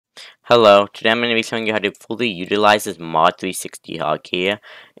Hello, today I'm going to be showing you how to fully utilize this Mod 360 hotkey.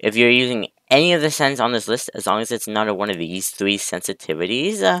 If you're using any of the settings on this list, as long as it's not one of these three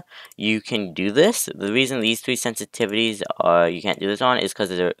sensitivities, you can do this. The reason these three sensitivities you can't do this on is because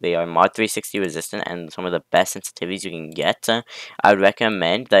they are Mod 360 resistant and some of the best sensitivities you can get. I would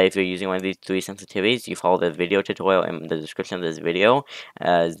recommend that if you're using one of these three sensitivities, you follow the video tutorial in the description of this video,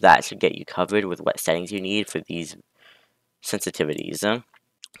 as that should get you covered with what settings you need for these sensitivities.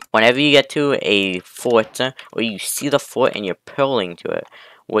 Whenever you get to a fort, or you see the fort and you're purling to it,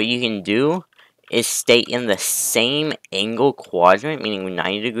 what you can do is stay in the same angle quadrant, meaning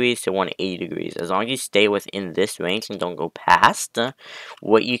 90 degrees to 180 degrees. As long as you stay within this range and don't go past,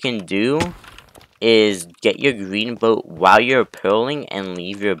 what you can do is get your green boat while you're purling and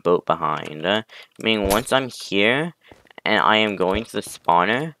leave your boat behind. Meaning once I'm here and I am going to the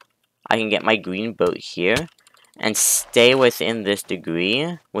spawner, I can get my green boat here and stay within this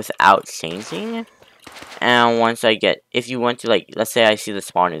degree without changing. And once I get, if you want to, like, let's say I see the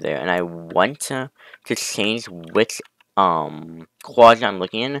spawner there and I want to change which quadrant I'm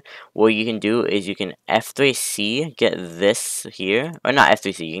looking in, what you can do is you can F3C, get this here, or not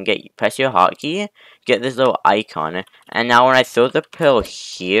F3C, you can press your hotkey, get this little icon, and now when I throw the pearl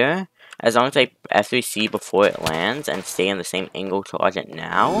here, as long as I F3C before it lands and stay in the same angle quadrant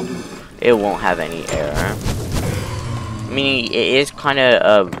now, it won't have any error. Meaning, it is kind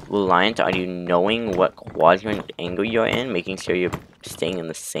of reliant on you knowing what quadrant angle you're in, making sure you're staying in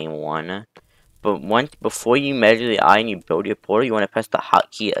the same one. But before you measure the eye and you build your portal, you want to press the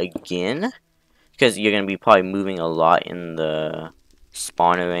hotkey again, because you're going to be probably moving a lot in the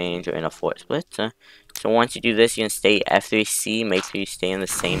spawner range or in a fort split. So once you do this, you can stay F3C, make sure you stay in the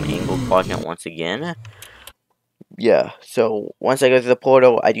same angle quadrant once again. Yeah, so once I go through the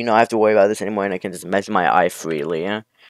portal, I do not have to worry about this anymore, and I can just measure my eye freely.